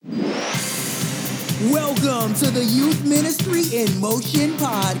Welcome to the Youth Ministry in Motion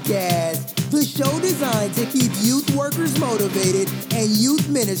podcast, the show designed to keep youth workers motivated and youth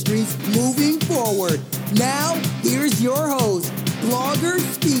ministries moving forward. Now, here's your host, blogger,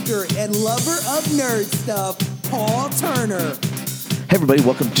 speaker, and lover of nerd stuff, Paul Turner. Hey everybody,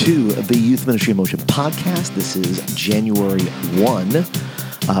 welcome to the Youth Ministry in Motion podcast. This is January 1,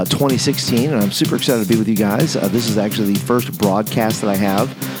 2016, and I'm super excited to be with you guys. This is actually the first broadcast that I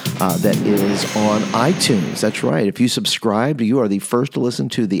have that is on iTunes. That's right. If you subscribed, you are the first to listen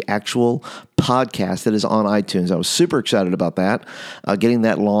to the actual podcast that is on iTunes. I was super excited about that, getting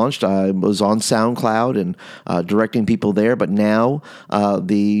that launched. I was on SoundCloud and directing people there, but now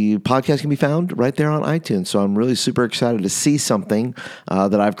the podcast can be found right there on iTunes. So I'm really super excited to see something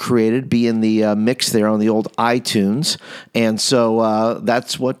that I've created be in the mix there on the old iTunes. And so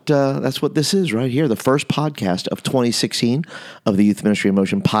that's what this is right here, the first podcast of 2016 of the Youth Ministry in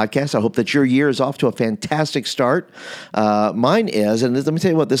Motion podcast. I hope that your year is off to a fantastic start. Mine is, and let me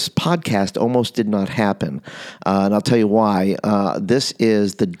tell you what, this podcast almost did not happen. And I'll tell you why. This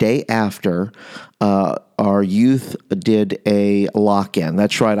is the day after our youth did a lock-in.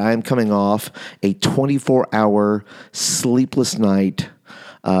 That's right. I am coming off a 24-hour sleepless night.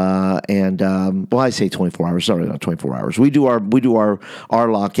 I say 24 hours. Sorry, not 24 hours. We do our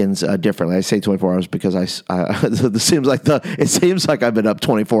lock-ins differently. I say 24 hours because it seems like I've been up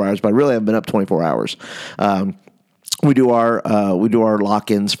 24 hours, but I really haven't been up 24 hours. We do our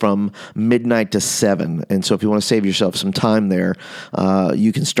lock-ins from midnight to 7, and so if you want to save yourself some time there,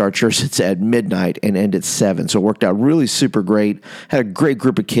 you can start yours at midnight and end at 7. So it worked out really super great. Had a great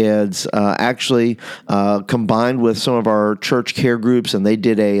group of kids, actually combined with some of our church care groups, and they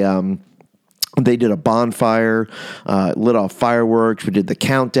did a bonfire, lit off fireworks. We did the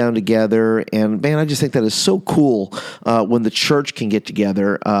countdown together. And man, I just think that is so cool when the church can get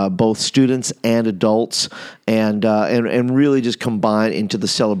together, both students and adults, and really just combine into the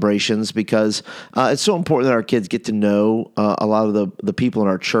celebrations, because it's so important that our kids get to know a lot of the people in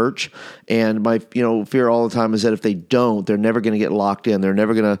our church. And my fear all the time is that if they don't, they're never going to get locked in. They're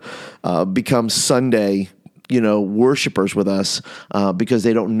never going to become Sunday worshipers with us because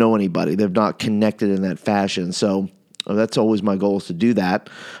they don't know anybody. They've not connected in that fashion. So that's always my goal, is to do that.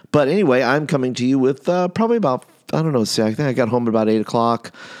 But anyway, I'm coming to you with probably about, I think I got home at about 8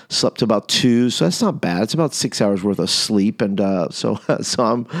 o'clock, slept to about 2, so that's not bad. It's about 6 hours worth of sleep, and so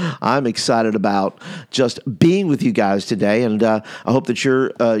I'm excited about just being with you guys today, and I hope that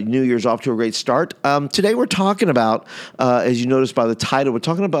your New Year's off to a great start. Today we're talking about, as you noticed by the title, we're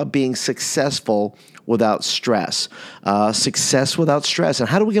talking about being successful without stress. Success without stress. And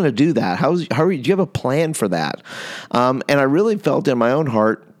how are we going to do that? Do you have a plan for that? And I really felt in my own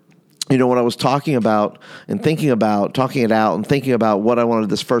heart, when I was talking about and thinking about, talking it out and thinking about what I wanted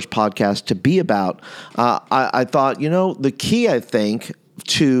this first podcast to be about, I thought, the key, I think,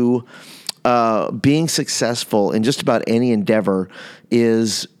 to being successful in just about any endeavor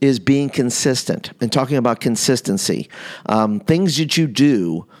is being consistent, and talking about consistency. Things that you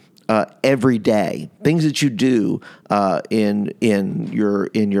do every day, things that you do in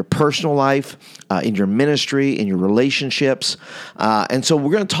your personal life, in your ministry, in your relationships, and so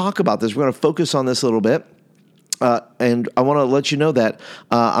we're going to talk about this. We're going to focus on this a little bit. And I want to let you know that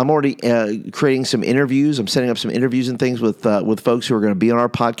I'm already creating some interviews. I'm setting up some interviews and things with folks who are going to be on our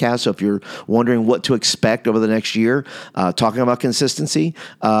podcast. So if you're wondering what to expect over the next year, talking about consistency,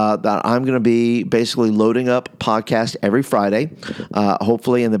 that I'm going to be basically loading up podcast every Friday,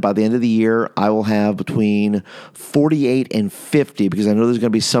 hopefully, and then by the end of the year, I will have between 48 and 50, because I know there's going to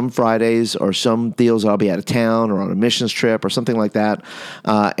be some Fridays or some deals I'll be out of town or on a missions trip or something like that,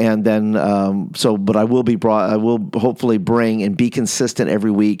 and then but I will hopefully bring and be consistent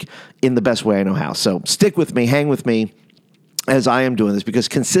every week in the best way I know how. So stick with me, hang with me as I am doing this, because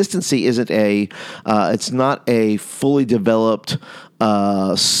consistency isn't it's not a fully developed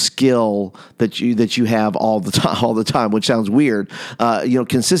skill that you have all the time, which sounds weird.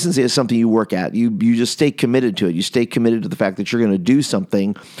 Consistency is something you work at. You just stay committed to it. You stay committed to the fact that you're going to do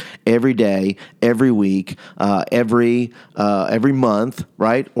something every day, every week, every month,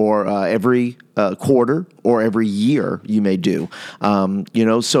 right? Or every quarter or every year you may do.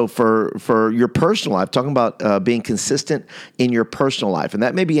 So for your personal life, talking about being consistent in your personal life, and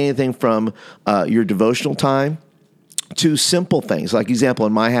that may be anything from your devotional time to simple things. Like example,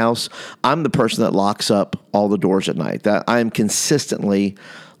 in my house, I'm the person that locks up all the doors at night. That I am consistently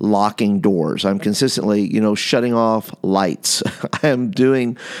locking doors. I'm consistently, shutting off lights. I am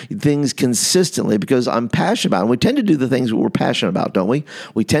doing things consistently because I'm passionate about it. And we tend to do the things that we're passionate about, don't we?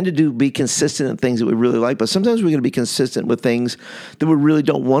 We tend to be consistent in things that we really like, but sometimes we're going to be consistent with things that we really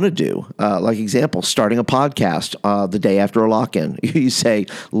don't want to do. Like example, starting a podcast the day after a lock-in. You say,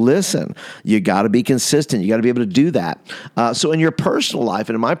 listen, you got to be consistent. You got to be able to do that. So in your personal life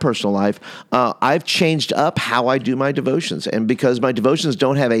and in my personal life, I've changed up how I do my devotions. And because my devotions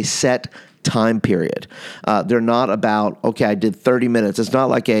don't have a set time period. They're not about, okay, I did 30 minutes. It's not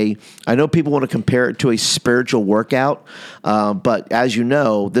like I know people want to compare it to a spiritual workout, but as you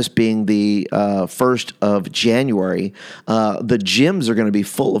know, this being the 1st of January, the gyms are going to be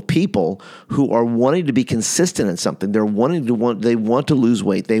full of people who are wanting to be consistent in something. They want to lose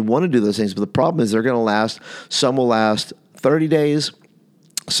weight. They want to do those things, but the problem is they're going to last, some will last 30 days,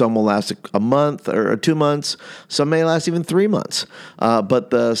 some will last a month or 2 months. Some may last even 3 months. But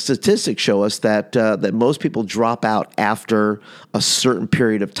the statistics show us that most people drop out after a certain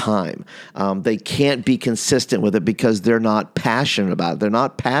period of time. They can't be consistent with it because they're not passionate about it. They're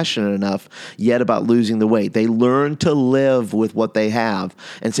not passionate enough yet about losing the weight. They learn to live with what they have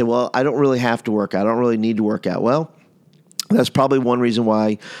and say, well, I don't really have to work out. I don't really need to work out. Well, that's probably one reason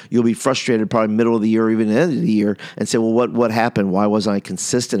why you'll be frustrated probably middle of the year or even the end of the year and say, well, what happened? Why wasn't I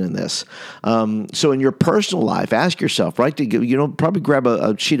consistent in this? So in your personal life, ask yourself, right? Probably grab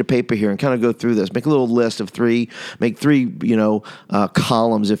a sheet of paper here and kind of go through this. Make a little list of make three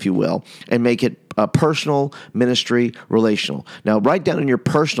columns, if you will, and make it personal, ministry, relational. Now, write down in your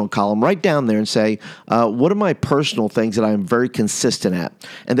personal column, write down there and say, what are my personal things that I'm very consistent at?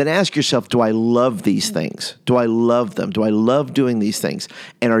 And then ask yourself, do I love these things? Do I love them? Do I love doing these things?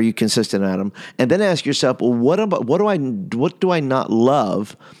 And are you consistent at them? And then ask yourself, well, what do I not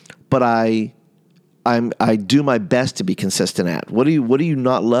love, but I do my best to be consistent at? What do you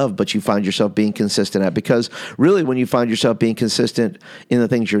not love, but you find yourself being consistent at? Because really, when you find yourself being consistent in the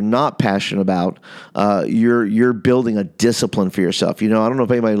things you're not passionate about, you're building a discipline for yourself. I don't know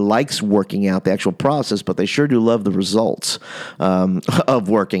if anybody likes working out, the actual process, but they sure do love the results of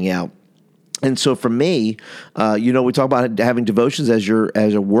working out. And so for me, we talk about having devotions as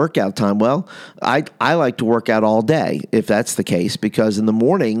a workout time. Well, I like to work out all day if that's the case, because in the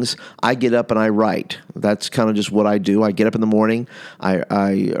mornings I get up and I write. That's kind of just what I do. I get up in the morning, I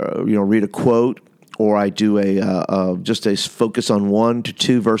read a quote, or I do just a focus on 1 to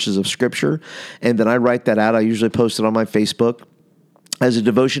 2 verses of scripture, and then I write that out. I usually post it on my Facebook as a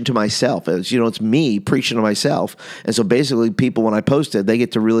devotion to myself. As it's me preaching to myself. And so basically people, when I post it, they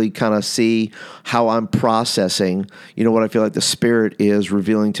get to really kind of see how I'm processing, what I feel like the Spirit is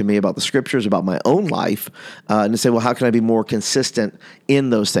revealing to me about the scriptures, about my own life, and to say, well, how can I be more consistent in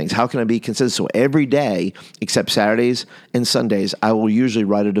those things? How can I be consistent? So every day, except Saturdays and Sundays, I will usually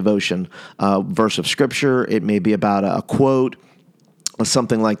write a devotion, verse of scripture. It may be about a quote,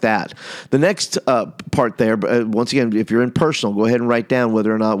 something like that. The next part there, once again, if you're in personal, go ahead and write down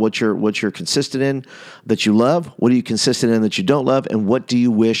whether or not what you're consistent in that you love, what are you consistent in that you don't love, and what do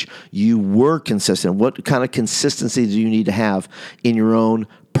you wish you were consistent? What kind of consistency do you need to have in your own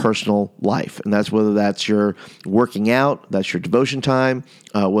personal life? And that's whether that's your working out, that's your devotion time,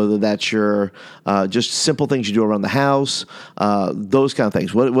 whether that's your just simple things you do around the house, those kind of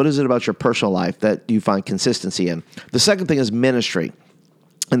things. What is it about your personal life that you find consistency in? The second thing is ministry.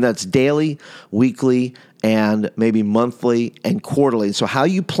 And that's daily, weekly, and maybe monthly and quarterly. So how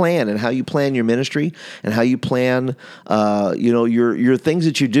you plan your ministry and how you plan, your things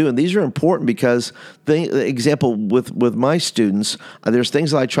that you do. And these are important because, example, with my students, there's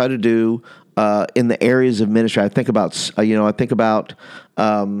things that I try to do in the areas of ministry. I think about,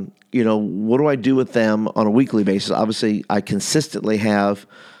 what do I do with them on a weekly basis? Obviously, I consistently have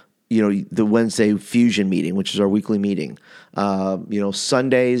the Wednesday fusion meeting, which is our weekly meeting.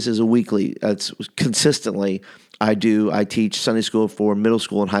 Sundays is a weekly. It's consistently I teach Sunday school for middle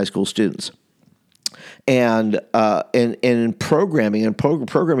school and high school students. And in programming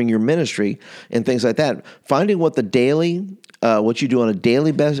your ministry and things like that, finding what you do on a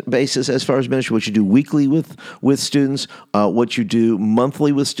daily basis as far as ministry, what you do weekly with students, what you do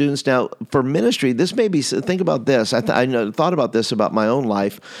monthly with students. Now, for ministry, this may be, think about this. I thought about this about my own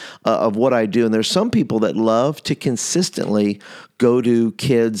life of what I do, and there's some people that love to consistently go to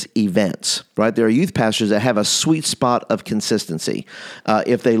kids' events, right? There are youth pastors that have a sweet spot of consistency.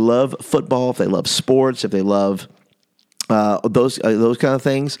 If they love football, if they love sports, if they love those kind of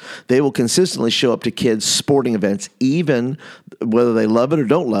things, they will consistently show up to kids' sporting events, even whether they love it or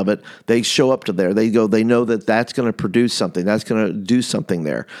don't love it. They show up to there. They go. They know that that's going to produce something. That's going to do something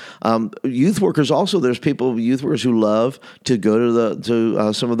there. Youth workers also. There's youth workers who love to go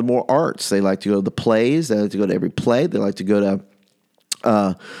to some of the more arts. They like to go to the plays. They like to go to every play. They like to go to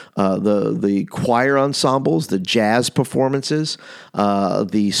the choir ensembles, the jazz performances,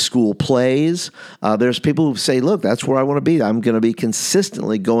 the school plays. There's people who say, look, that's where I want to be. I'm going to be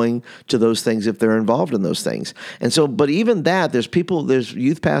consistently going to those things if they're involved in those things. And so, but even that, there's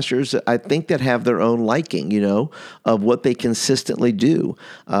youth pastors, I think, that have their own liking, of what they consistently do,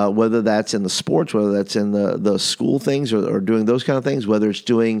 whether that's in the sports, whether that's in the school things or doing those kind of things, whether it's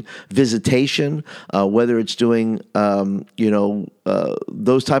doing visitation, whether it's doing,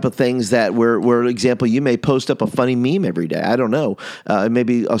 those type of things that where example, you may post up a funny meme every day. I don't know.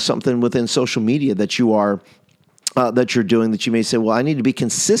 Maybe something within social media that you're doing that you may say, well, I need to be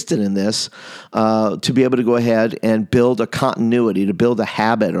consistent in this to be able to go ahead and build a continuity, to build a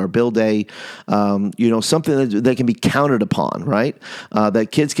habit, or build a, something that can be counted upon, right?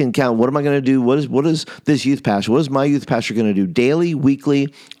 That kids can count. What am I going to do? What is this youth pastor? What is my youth pastor going to do daily,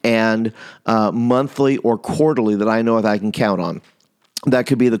 weekly, and monthly or quarterly that I know that I can count on? That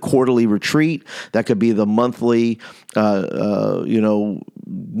could be the quarterly retreat. That could be the monthly,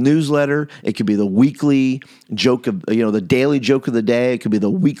 newsletter. It could be the weekly joke of, the daily joke of the day. It could be the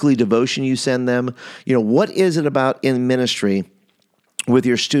weekly devotion you send them. What is it about in ministry with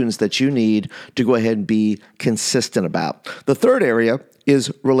your students that you need to go ahead and be consistent about? The third area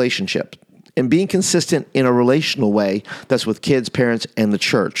is relationship, and being consistent in a relational way. That's with kids, parents, and the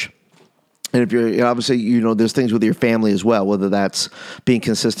church. And if you're obviously, there's things with your family as well, whether that's being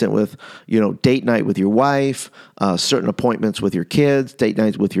consistent with, date night with your wife, certain appointments with your kids, date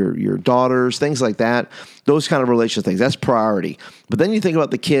nights with your daughters, things like that. Those kind of relational things, that's priority. But then you think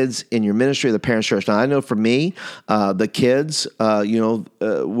about the kids in your ministry, the parents' church. Now, I know for me, the kids,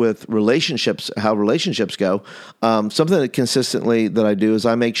 with relationships, how relationships go, something that consistently that I do is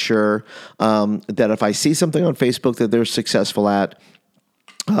I make sure that if I see something on Facebook that they're successful at,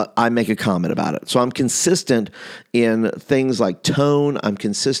 I make a comment about it. So I'm consistent in things like tone. I'm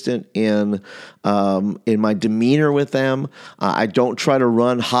consistent in my demeanor with them. I don't try to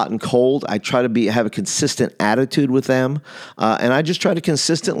run hot and cold. I try to have a consistent attitude with them, and I just try to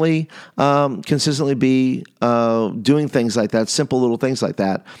consistently be doing things like that, simple little things like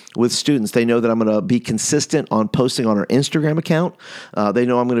that with students. They know that I'm going to be consistent on posting on our Instagram account. They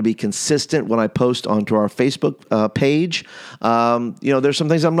know I'm going to be consistent when I post onto our Facebook page. There's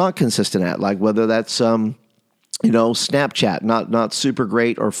some things I'm not consistent at, like whether that's Snapchat, not super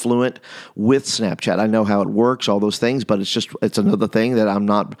great or fluent with Snapchat. I know how it works, all those things, but it's another thing that I'm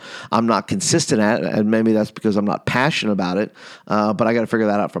not consistent at, and maybe that's because I'm not passionate about it. But I got to figure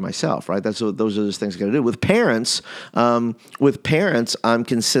that out for myself, right? Those are the things I got to do. With parents, I'm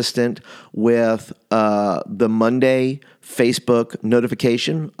consistent with the Monday Facebook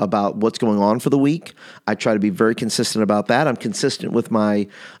notification about what's going on for the week. I try to be very consistent about that. I'm consistent with my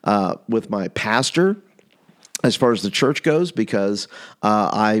pastor as far as the church goes, because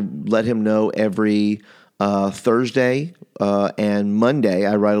I let him know every Thursday and Monday.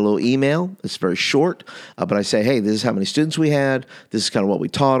 I write a little email. It's very short, but I say, hey, this is how many students we had. This is kind of what we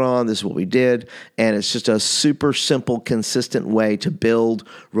taught on. This is what we did. And it's just a super simple, consistent way to build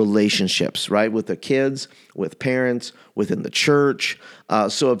relationships, right? With the kids, with parents, within the church.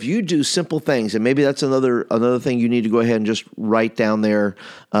 So if you do simple things, and maybe that's another thing you need to go ahead and just write down there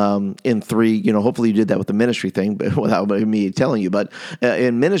in 3, hopefully you did that with the ministry thing, but without me telling you. But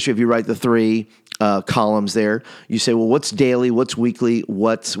in ministry, if you write the 3 columns there, you say, well, what's daily, what's weekly,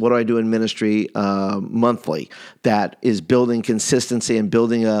 what do I do in ministry monthly that is building consistency and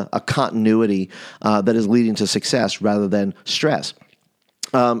building a continuity that is leading to success rather than stress.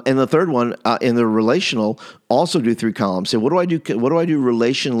 And the third one in the relational, also do 3 columns. So what do I do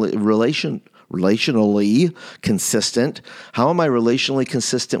relationally consistent? How am I relationally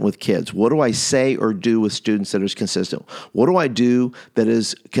consistent with kids? What do I say or do with students that is consistent? What do I do that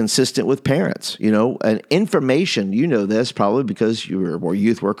is consistent with parents? And information, this probably because you're a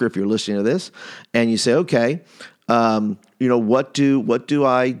youth worker if you're listening to this, and you say, okay, what do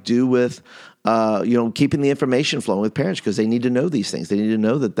I do with keeping the information flowing with parents, because they need to know these things. They need to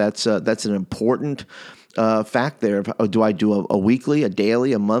know that that's an important fact there. Do I do a weekly, a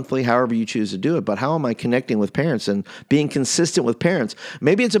daily, a monthly, however you choose to do it? But how am I connecting with parents and being consistent with parents?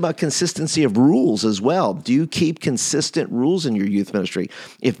 Maybe it's about consistency of rules as well. Do you keep consistent rules in your youth ministry?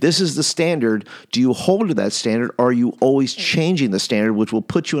 If this is the standard, do you hold to that standard, or are you always changing the standard, which will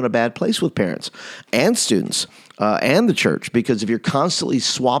put you in a bad place with parents and students? And the church, because if you're constantly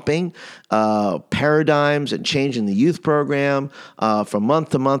swapping paradigms and changing the youth program from month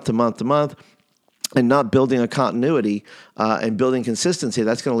to month to month to month, and not building a continuity and building consistency,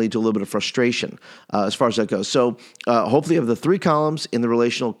 that's going to lead to a little bit of frustration as far as that goes. So hopefully you have the 3 columns in the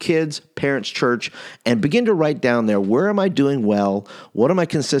relational: kids, parents, church, and begin to write down there, where am I doing well? What am I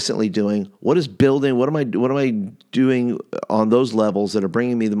consistently doing? What is building? What am I doing on those levels that are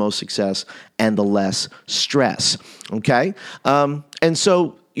bringing me the most success and the less stress? Okay? And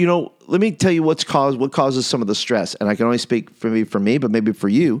so, let me tell you what causes some of the stress, and I can only speak for me, but maybe for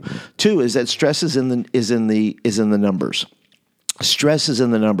you too. Is that stress is in the numbers. Stress is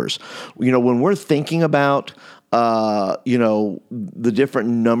in the numbers. When we're thinking about the different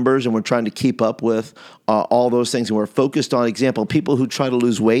numbers, and we're trying to keep up with all those things, and we're focused on, example, people who try to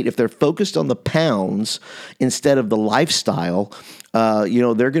lose weight, if they're focused on the pounds instead of the lifestyle,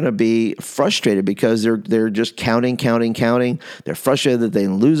 they're going to be frustrated because they're just counting. They're frustrated that they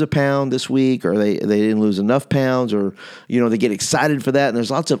didn't lose a pound this week, or they didn't lose enough pounds, or they get excited for that, and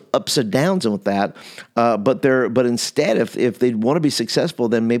there's lots of ups and downs with that. But instead, if they want to be successful,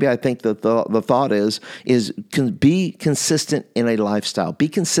 then maybe I think that the thought is be consistent in a lifestyle. Be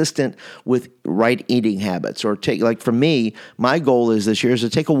consistent with right eating habits, or for me, my goal is this year is to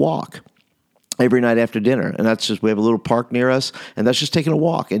take a walk every night after dinner. And that's just, we have a little park near us, and that's just taking a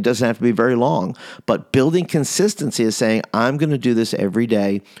walk. It doesn't have to be very long, but building consistency is saying, I'm going to do this every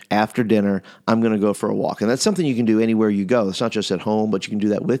day after dinner. I'm going to go for a walk. And that's something you can do anywhere you go. It's not just at home, but you can do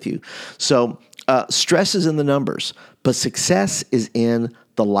that with you. So stress is in the numbers, but success is in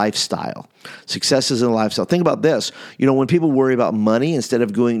the lifestyle. Success is in the lifestyle. Think about this. When people worry about money instead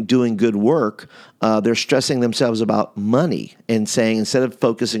of doing good work, they're stressing themselves about money and saying, instead of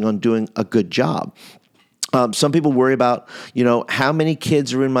focusing on doing a good job. Some people worry about, how many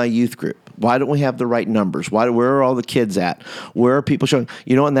kids are in my youth group? Why don't we have the right numbers? Where are all the kids at? Where are people showing?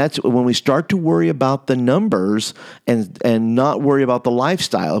 And that's when we start to worry about the numbers and not worry about the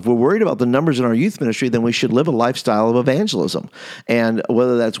lifestyle. If we're worried about the numbers in our youth ministry, then we should live a lifestyle of evangelism. And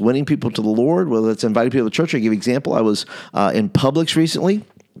whether that's winning people to the Lord, whether that's inviting people to church. I'll give you an example. I was in Publix recently.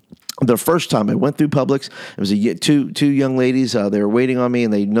 The first time I went through Publix, it was two young ladies. They were waiting on me,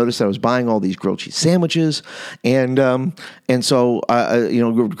 and they noticed I was buying all these grilled cheese sandwiches, and so I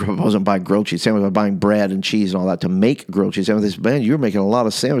wasn't buying grilled cheese sandwiches. I was buying bread and cheese and all that to make grilled cheese sandwiches. They said, "Man, you're making a lot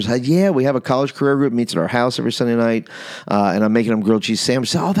of sandwiches." I said, "Yeah, we have a college career group meets at our house every Sunday night, and I'm making them grilled cheese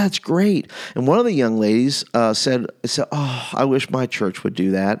sandwiches." I said, "Oh, that's great." And one of the young ladies said, "Oh, I wish my church would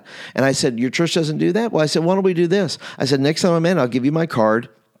do that." And I said, "Your church doesn't do that?" Well, I said, "Why don't we do this?" I said, "Next time I'm in, I'll give you my card.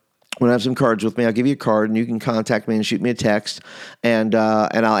 When I have some cards with me, I'll give you a card, and you can contact me and shoot me a text, and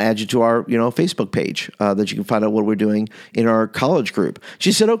I'll add you to our Facebook page that you can find out what we're doing in our college group."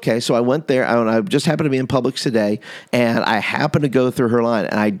 She said, "Okay." So I went there, and I just happened to be in Publix today, and I happened to go through her line,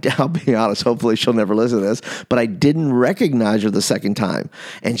 and I'll be honest, hopefully she'll never listen to this, but I didn't recognize her the second time,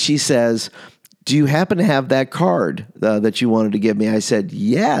 and she says, "Do you happen to have that card that you wanted to give me?" I said,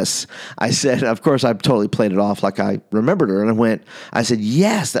 "Yes." I said, of course, I totally played it off like I remembered her. And I said,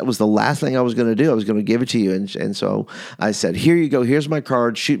 "Yes, that was the last thing I was going to do. I was going to give it to you." And so I said, "Here you go. Here's my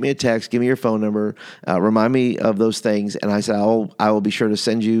card. Shoot me a text. Give me your phone number. Remind me of those things." And I said, I will be sure to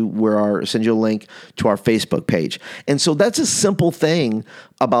send you a link to our Facebook page. And so that's a simple thing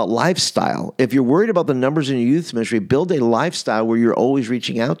about lifestyle. If you're worried about the numbers in your youth ministry, build a lifestyle where you're always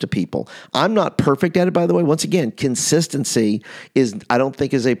reaching out to people. I'm not perfect at it, by the way. Once again, consistency I don't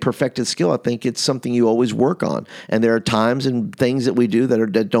think is a perfected skill. I think it's something you always work on. And there are times and things that we do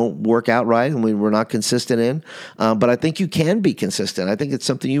that don't work out right, and we're not consistent in. But I think you can be consistent. I think it's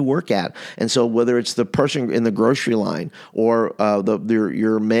something you work at. And so whether it's the person in the grocery line or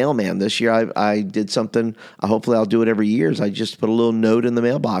your mailman, this year I did something. Hopefully I'll do it every year. I just put a little note in the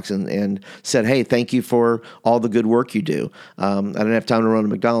mailbox and said, "Hey, thank you for all the good work you do." I didn't have time to run to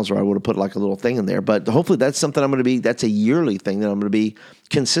McDonald's, or I would have put like a little thing in there. But hopefully that's something that's a yearly thing that I'm going to be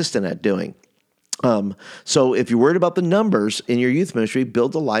consistent at doing. So if you're worried about the numbers in your youth ministry,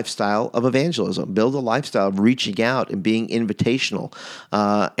 build a lifestyle of evangelism, build a lifestyle of reaching out and being invitational,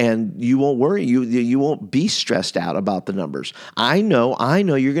 and you won't worry. You won't be stressed out about the numbers. I know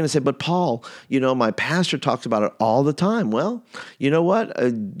you're going to say, but Paul, my pastor talks about it all the time. Well, you know what?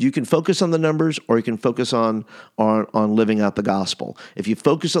 You can focus on the numbers, or you can focus on living out the gospel. If you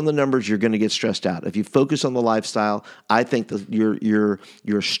focus on the numbers, you're going to get stressed out. If you focus on the lifestyle, I think that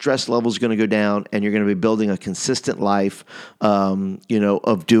your stress level is going to go down, and you're going to be building a consistent life,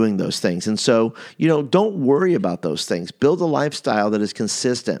 of doing those things. And so, don't worry about those things. Build a lifestyle that is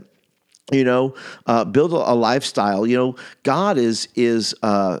consistent. Build a lifestyle. God is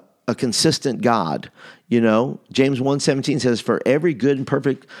a consistent God. James 1:17 says, "For every good and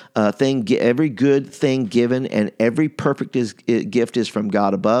perfect every good thing given and every perfect gift is from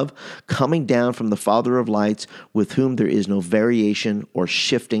God above, coming down from the Father of lights, with whom there is no variation or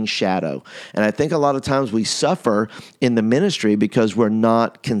shifting shadow." And I think a lot of times we suffer in the ministry because we're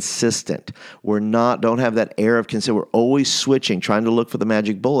not consistent. Don't have that air of consistency. We're always switching, trying to look for the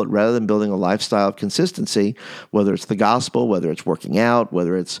magic bullet rather than building a lifestyle of consistency, whether it's the gospel, whether it's working out,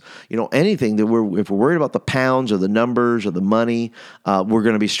 whether it's, anything that if we're worried about the pounds or the numbers or the money, we're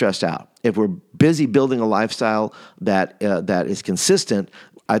going to be stressed out. If we're busy building a lifestyle that is consistent,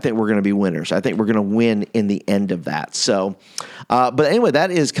 I think we're going to be winners. I think we're going to win in the end of that. So, but anyway, that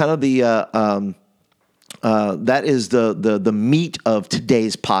is kind of the meat of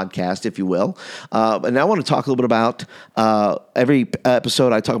today's podcast, if you will. And now I want to talk a little bit about every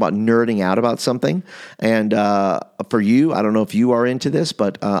episode. I talk about nerding out about something. And for you, I don't know if you are into this,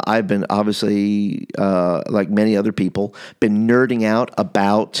 but I've been obviously, like many other people, been nerding out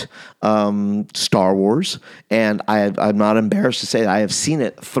about Star Wars. And I'm not embarrassed to say that I have seen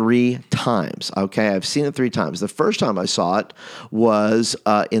it 3 times. Okay, I've seen it 3 times. The first time I saw it was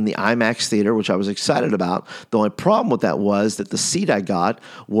in the IMAX theater, which I was excited about. The only problem with that was that the seat I got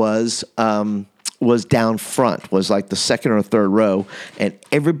was down front, was like the second or third row, and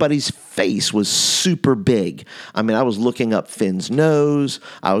everybody's face was super big. I mean, I was looking up Finn's nose.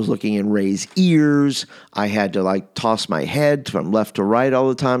 I was looking in Rey's ears. I had to toss my head from left to right all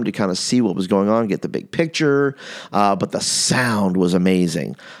the time to kind of see what was going on, get the big picture. But the sound was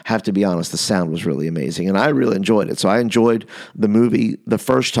amazing. I have to be honest, the sound was really amazing, and I really enjoyed it. So I enjoyed the movie the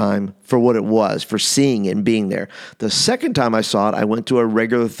first time for what it was, for seeing it and being there. The second time I saw it, I went to a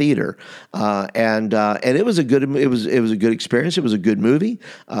regular theater, and it was a good experience. It was a good movie.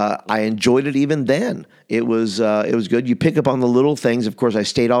 I enjoyed it even then. It was good. You pick up on the little things. Of course, I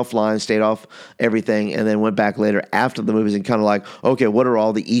stayed offline, stayed off everything, and then went back later after the movies and kind of okay, what are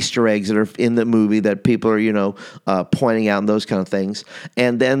all the Easter eggs that are in the movie that people are pointing out and those kind of things.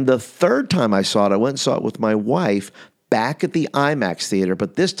 And then the third time I saw it, I went and saw it with my wife back at the IMAX theater,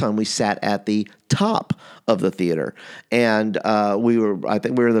 but this time we sat at the top of the theater, and I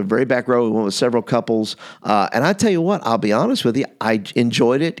think we were in the very back row. We went with several couples, and I tell you what, I'll be honest with you, I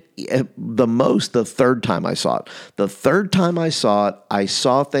enjoyed it the most the third time I saw it. The third time I saw it, I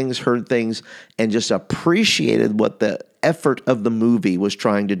saw things, heard things, and just appreciated what the effort of the movie was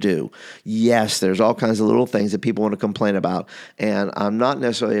trying to do. Yes, there's all kinds of little things that people want to complain about, and I'm not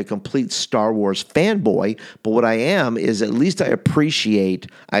necessarily a complete Star Wars fanboy, but what I am is at least I appreciate,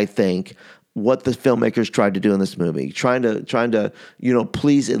 I think, what the filmmakers tried to do in this movie, trying to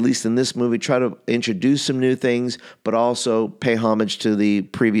please, at least in this movie, try to introduce some new things, but also pay homage to the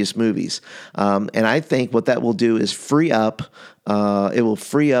previous movies. And I think what that will do is it will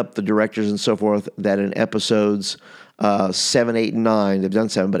free up the directors and so forth that in episodes 7, 8, and 9, they've done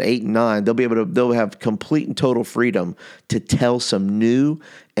 7, but 8 and 9, they'll have complete and total freedom to tell some new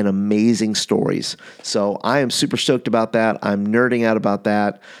and amazing stories. So I am super stoked about that. I'm nerding out about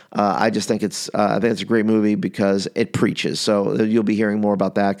that. I just think it's a great movie because it preaches. So you'll be hearing more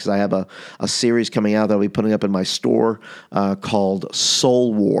about that because I have a series coming out that I'll be putting up in my store called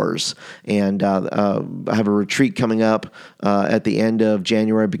Soul Wars. And I have a retreat coming up at the end of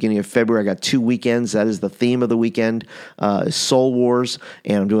January, beginning of February. I got 2 weekends. That is the theme of the weekend, is Soul Wars.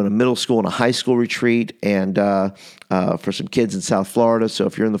 And I'm doing a middle school and a high school retreat, and for some kids in South Florida. So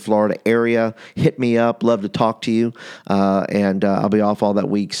if you're in the Florida area, hit me up. Love to talk to you. And I'll be off all that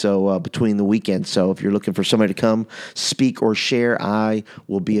week, so between the weekends. So if you're looking for somebody to come speak or share, I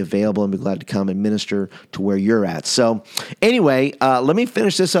will be available and be glad to come and minister to where you're at. So anyway, let me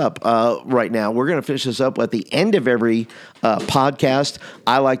finish this up right now. We're going to finish this up at the end of every podcast.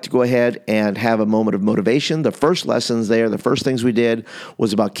 I like to go ahead and have a moment of motivation. The first lessons there, the first things we did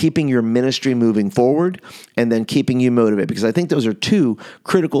was about keeping your ministry moving forward and then keeping you motivated, because I think those are 2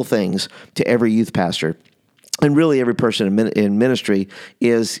 critical things to every youth pastor. and really every person in ministry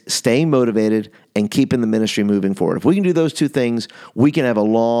is staying motivated and keeping the ministry moving forward. If we can do those two things, we can have a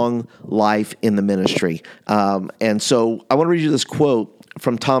long life in the ministry. And so I want to read you this quote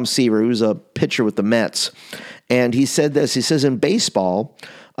from Tom Seaver, who's a pitcher with the Mets. And he said this, he says, in baseball,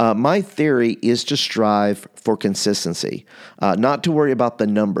 my theory is to strive for consistency, not to worry about the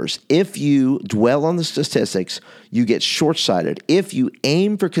numbers. If you dwell on the statistics, you get short-sighted. If you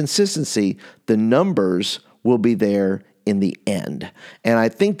aim for consistency, the numbers will be there in the end. And I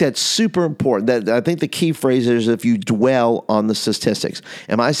think that's super important. I think the key phrase is if you dwell on the statistics.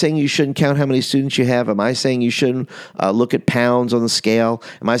 Am I saying you shouldn't count how many students you have? Am I saying you shouldn't look at pounds on the scale?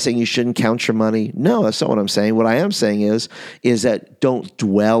 Am I saying you shouldn't count your money? No, that's not what I'm saying. What I am saying is that don't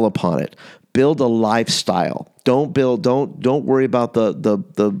dwell upon it. Build a lifestyle. Don't worry about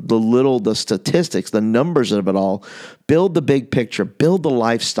the statistics, the numbers of it all. Build the big picture. Build the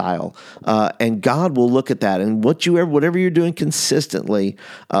lifestyle, and God will look at that. And whatever you're doing consistently,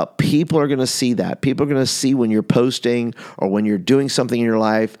 people are going to see that. People are going to see when you're posting or when you're doing something in your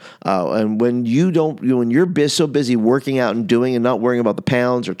life, and when you're so busy working out and doing and not worrying about the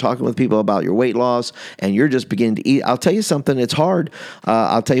pounds or talking with people about your weight loss, and you're just beginning to eat. I'll tell you something. It's hard.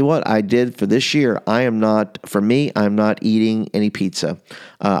 I'll tell you what I did for this year. I'm not eating any pizza.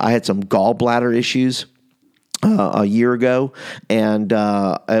 I had some gallbladder issues a year ago, and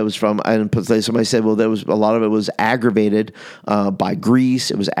it was somebody said, well, a lot of it was aggravated by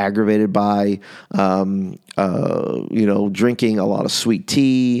grease. It was aggravated by drinking a lot of sweet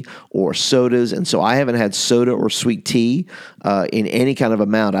tea or sodas, and so I haven't had soda or sweet tea in any kind of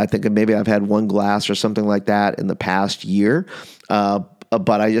amount. I think maybe I've had one glass or something like that in the past year.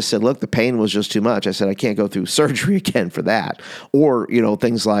 But I just said, look, the pain was just too much. I said, I can't go through surgery again for that. Or,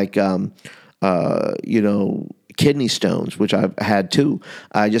 things like, kidney stones, which I've had too.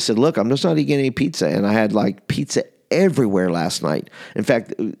 I just said, look, I'm just not eating any pizza. And I had like pizza everywhere last night. In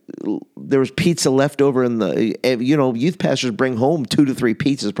fact, there was pizza left over in youth pastors bring home 2 to 3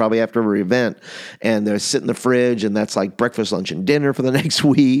 pizzas probably after every event, and they're sitting in the fridge, and that's like breakfast, lunch, and dinner for the next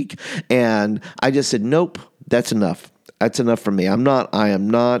week. And I just said, nope, that's enough. That's enough for me. I am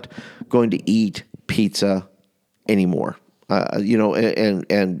not going to eat pizza anymore. I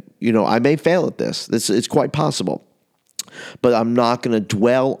may fail at this. It's quite possible, but I'm not going to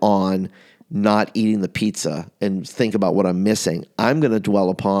dwell on not eating the pizza and think about what I'm missing. I'm going to dwell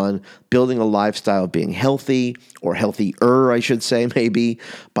upon building a lifestyle of being healthy, or healthier, I should say, maybe,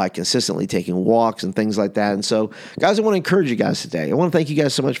 by consistently taking walks and things like that. And so, guys, I want to encourage you guys today. I want to thank you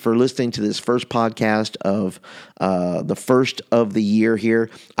guys so much for listening to this first podcast of the first of the year here.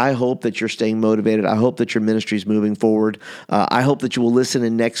 I hope that you're staying motivated. I hope that your ministry is moving forward. I hope that you will listen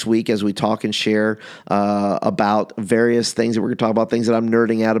in next week as we talk and share about various things that we're going to talk about, things that I'm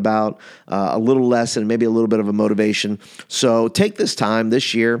nerding out about, a little lesson, maybe a little bit of a motivation. So take this time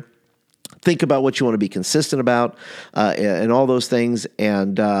this year. Think about what you want to be consistent about and all those things.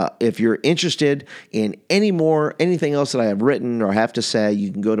 And if you're interested in anything else that I have written or have to say,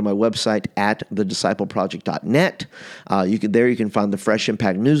 you can go to my website at thediscipleproject.net. You can find the Fresh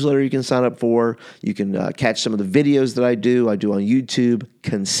Impact newsletter you can sign up for. You can catch some of the videos that I do. I do on YouTube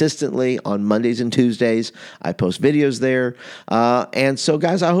consistently on Mondays and Tuesdays. I post videos there. And so,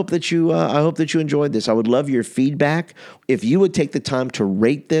 guys, I hope that you enjoyed this. I would love your feedback. If you would take the time to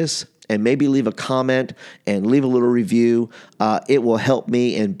rate this and maybe leave a comment and leave a little review, it will help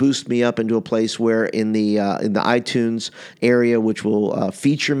me and boost me up into a place where in the iTunes area, which will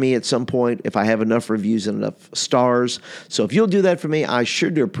feature me at some point if I have enough reviews and enough stars. So if you'll do that for me, I sure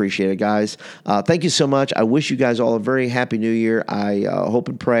do appreciate it, guys. Thank you so much. I wish you guys all a very happy new year. I hope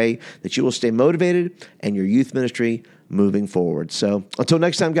and pray that you will stay motivated and your youth ministry moving forward. So until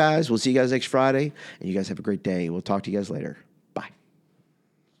next time, guys, we'll see you guys next Friday, and you guys have a great day. We'll talk to you guys later.